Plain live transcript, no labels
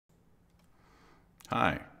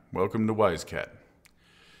Hi, welcome to WiseCat.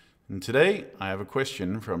 And today I have a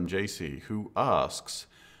question from JC who asks,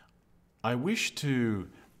 I wish to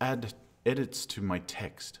add edits to my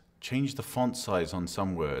text, change the font size on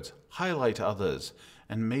some words, highlight others,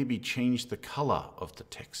 and maybe change the color of the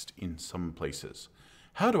text in some places.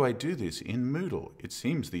 How do I do this in Moodle? It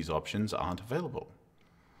seems these options aren't available.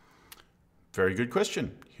 Very good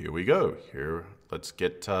question. Here we go. Let's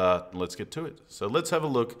get to it. So let's have a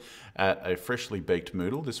look at a freshly baked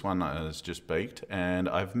Moodle. This one is just baked, and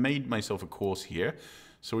I've made myself a course here.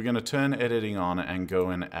 So we're going to turn editing on and go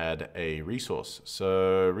and add a resource.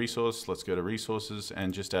 So resource, let's go to resources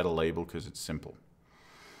and just add a label because it's simple.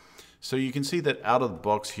 So you can see that out of the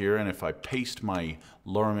box here, and if I paste my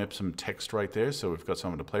lorem ipsum text right there, so we've got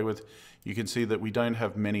something to play with, you can see that we don't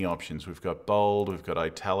have many options. We've got bold, we've got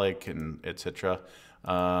italic, and etc.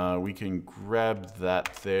 We can grab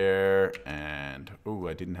that there, and oh,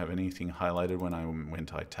 I didn't have anything highlighted when I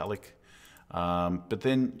went italic. But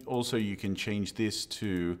then also you can change this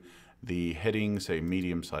to the heading, say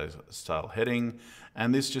medium size style heading,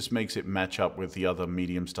 and this just makes it match up with the other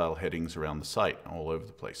medium style headings around the site all over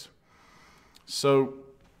the place. So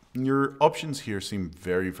your options here seem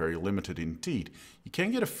very, very limited indeed. You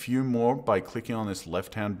can get a few more by clicking on this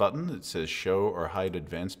left-hand button that says Show or Hide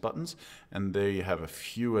Advanced Buttons, and there you have a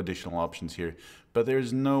few additional options here. But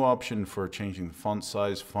there's no option for changing the font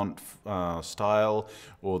size, font style,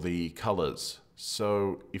 or the colors.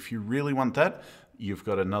 So if you really want that, you've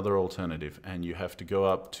got another alternative, and you have to go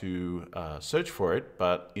up to search for it,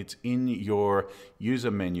 but it's in your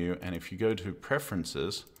user menu, and if you go to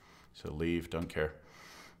Preferences, so leave, don't care,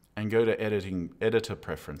 and go to Editor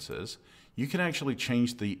Preferences, you can actually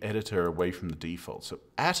change the editor away from the default. So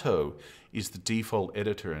Atto is the default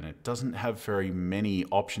editor, and it doesn't have very many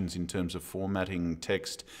options in terms of formatting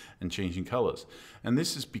text and changing colors. And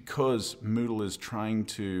this is because Moodle is trying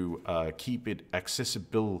to keep it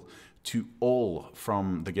accessible to all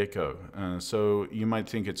from the get-go. So you might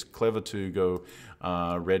think it's clever to go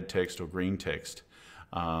red text or green text.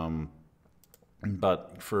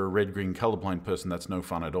 But for a red-green colorblind person, that's no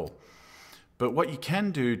fun at all. But what you can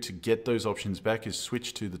do to get those options back is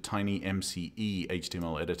switch to the TinyMCE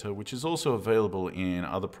HTML editor, which is also available in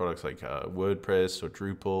other products like WordPress or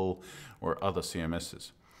Drupal or other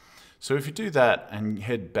CMSs. So if you do that and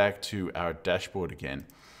head back to our dashboard again,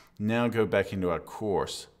 now go back into our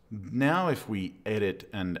course. Now if we edit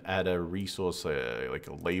and add a resource, like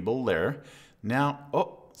a label there, now,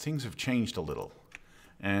 oh, things have changed a little.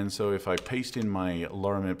 And so if I paste in my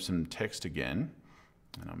lorem ipsum text again,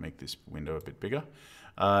 and I'll make this window a bit bigger,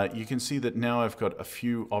 you can see that now I've got a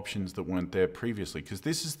few options that weren't there previously, because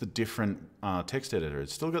this is the different text editor.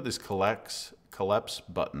 It's still got this collapse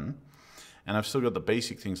button, and I've still got the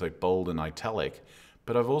basic things like bold and italic,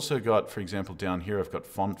 but I've also got, for example, down here, I've got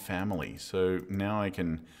font family. So now I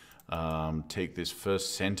can take this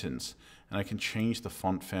first sentence, and I can change the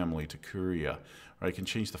font family to Courier, or I can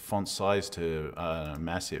change the font size to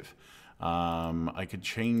massive. I could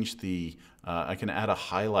change the, I can add a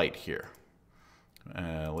highlight here.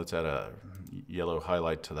 Let's add a yellow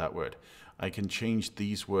highlight to that word. I can change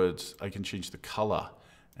these words, I can change the color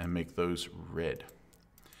and make those red.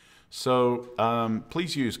 So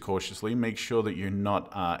please use cautiously. Make sure that you're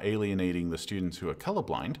not alienating the students who are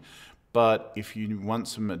colorblind. But if you want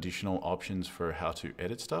some additional options for how to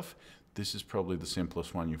edit stuff, this is probably the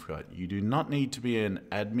simplest one you've got. You do not need to be an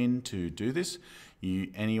admin to do this.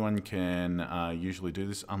 Anyone can usually do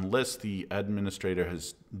this unless the administrator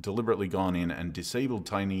has deliberately gone in and disabled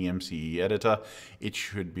TinyMCE Editor. It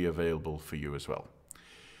should be available for you as well.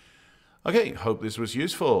 Okay, hope this was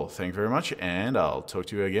useful. Thank you very much, and I'll talk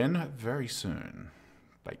to you again very soon.